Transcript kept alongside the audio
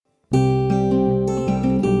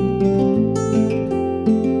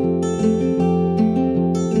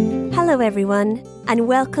everyone, and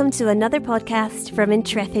welcome to another podcast from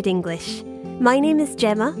Intrepid English. My name is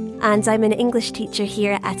Gemma, and I'm an English teacher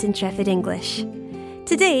here at Intrepid English.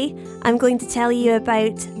 Today, I'm going to tell you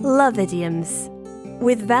about love idioms.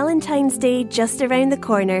 With Valentine's Day just around the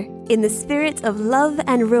corner, in the spirit of love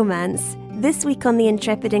and romance, this week on the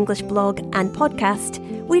Intrepid English blog and podcast,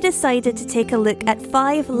 we decided to take a look at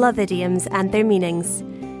 5 love idioms and their meanings.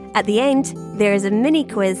 At the end, there is a mini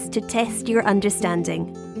quiz to test your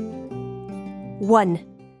understanding. 1.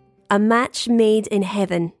 A match made in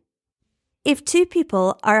heaven. If two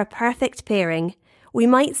people are a perfect pairing, we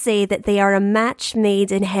might say that they are a match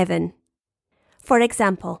made in heaven. For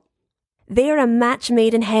example, they are a match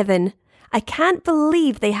made in heaven. I can't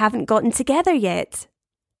believe they haven't gotten together yet.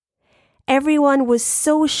 Everyone was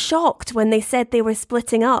so shocked when they said they were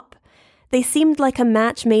splitting up. They seemed like a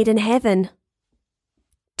match made in heaven.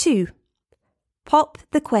 2. Pop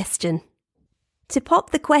the question. To pop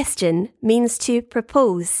the question means to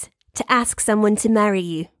propose, to ask someone to marry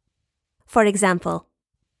you. For example,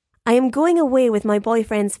 I am going away with my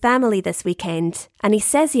boyfriend's family this weekend, and he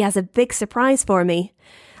says he has a big surprise for me.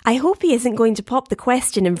 I hope he isn't going to pop the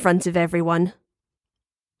question in front of everyone.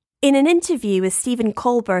 In an interview with Stephen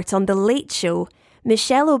Colbert on The Late Show,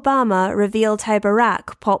 Michelle Obama revealed how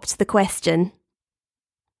Barack popped the question.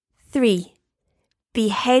 3. Be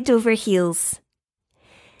head over heels.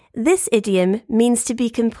 This idiom means to be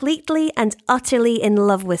completely and utterly in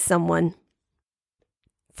love with someone.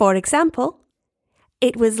 For example,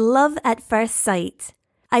 it was love at first sight.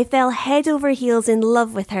 I fell head over heels in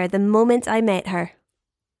love with her the moment I met her.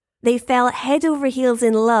 They fell head over heels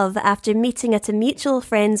in love after meeting at a mutual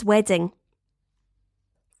friend's wedding.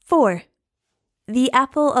 4. The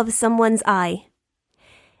apple of someone's eye.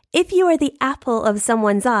 If you are the apple of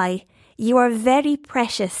someone's eye, you are very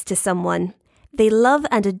precious to someone. They love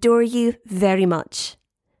and adore you very much.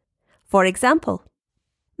 For example,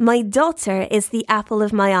 my daughter is the apple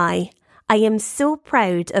of my eye. I am so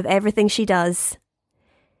proud of everything she does.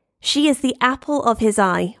 She is the apple of his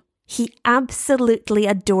eye. He absolutely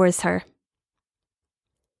adores her.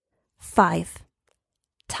 5.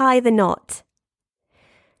 Tie the knot.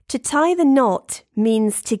 To tie the knot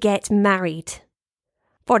means to get married.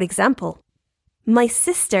 For example, my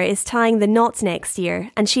sister is tying the knot next year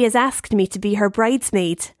and she has asked me to be her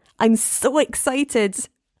bridesmaid. I'm so excited.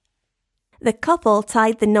 The couple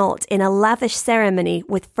tied the knot in a lavish ceremony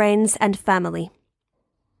with friends and family.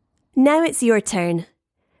 Now it's your turn.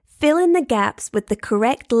 Fill in the gaps with the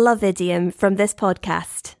correct love idiom from this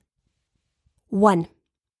podcast. 1.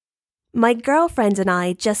 My girlfriend and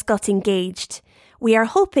I just got engaged. We are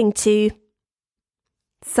hoping to...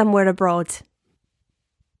 somewhere abroad.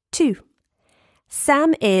 2.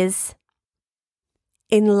 Sam is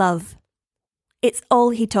in love. It's all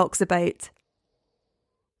he talks about.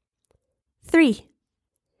 3.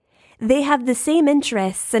 They have the same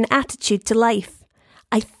interests and attitude to life.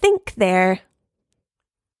 I think they're...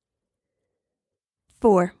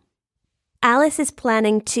 4. Alice is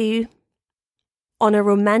planning to... on a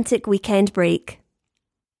romantic weekend break.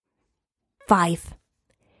 5.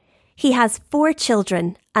 He has 4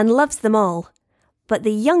 children and loves them all. But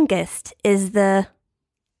the youngest is the...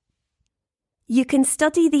 You can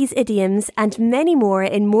study these idioms and many more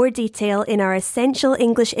in more detail in our Essential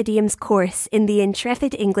English Idioms course in the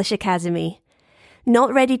Intrepid English Academy.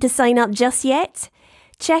 Not ready to sign up just yet?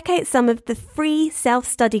 Check out some of the free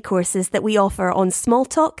self-study courses that we offer on small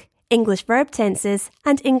talk, English verb tenses,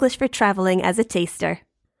 and English for travelling as a taster.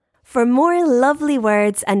 For more lovely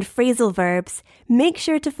words and phrasal verbs, make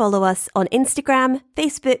sure to follow us on Instagram,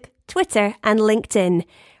 Facebook, Twitter and LinkedIn,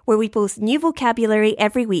 where we post new vocabulary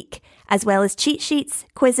every week, as well as cheat sheets,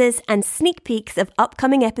 quizzes and sneak peeks of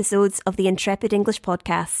upcoming episodes of the Intrepid English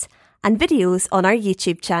podcast, and videos on our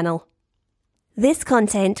YouTube channel. This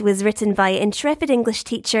content was written by Intrepid English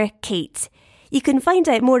teacher Kate. You can find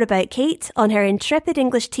out more about Kate on her Intrepid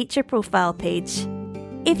English teacher profile page.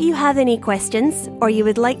 If you have any questions or you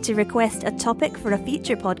would like to request a topic for a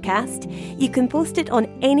future podcast, you can post it on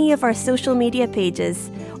any of our social media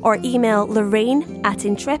pages or email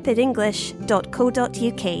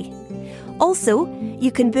lorraine@intrepidenglish.co.uk. Also,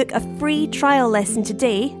 you can book a free trial lesson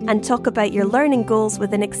today and talk about your learning goals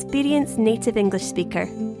with an experienced native English speaker.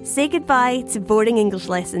 Say goodbye to boring English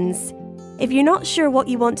lessons. If you're not sure what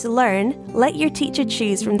you want to learn, let your teacher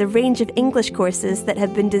choose from the range of English courses that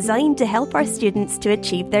have been designed to help our students to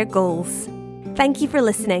achieve their goals. Thank you for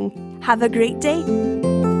listening. Have a great day.